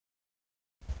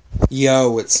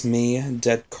Yo, it's me,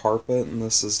 Deadcarpet, and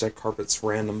this is Deadcarpet's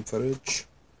random footage.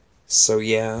 So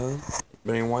yeah,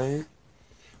 but anyway,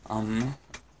 um,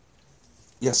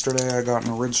 yesterday I got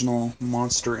an original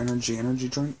Monster energy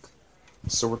drink,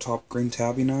 so we're top green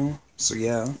tab, you know, so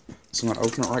yeah, so I'm gonna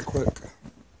open it right quick,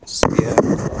 so yeah,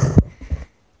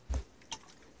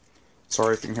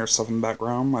 sorry if you can hear stuff in the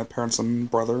background, my parents and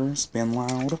brothers being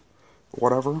loud, but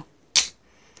whatever,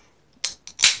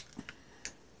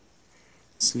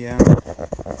 so yeah,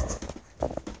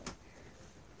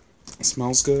 it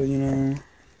smells good, you know.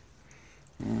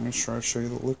 I'll try to show you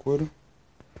the liquid.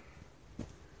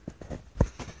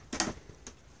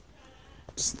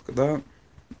 Just look at that.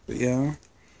 But yeah,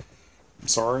 I'm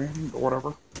sorry, but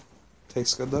whatever.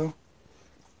 Tastes good though.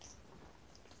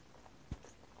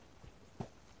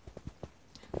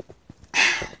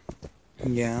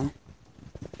 Yeah.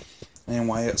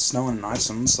 Anyway, it's snowing nice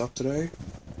and stuff today.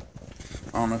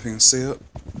 I don't know if you can see it.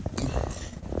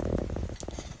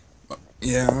 But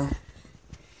yeah.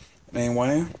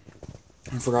 Anyway,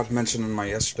 I forgot to mention in my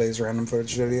yesterday's random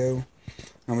footage video,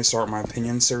 and we start my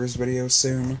opinion series video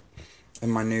soon, and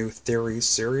my new theory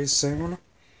series soon.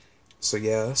 So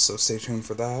yeah, so stay tuned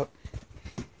for that.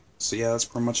 So yeah, that's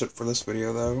pretty much it for this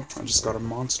video though. I just got a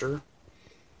Monster.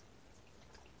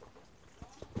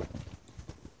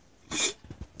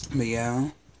 But yeah,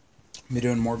 I'll be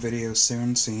doing more videos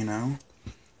soon, so you know.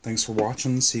 Thanks for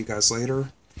watching, see you guys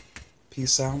later.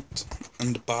 Peace out,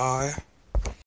 and bye.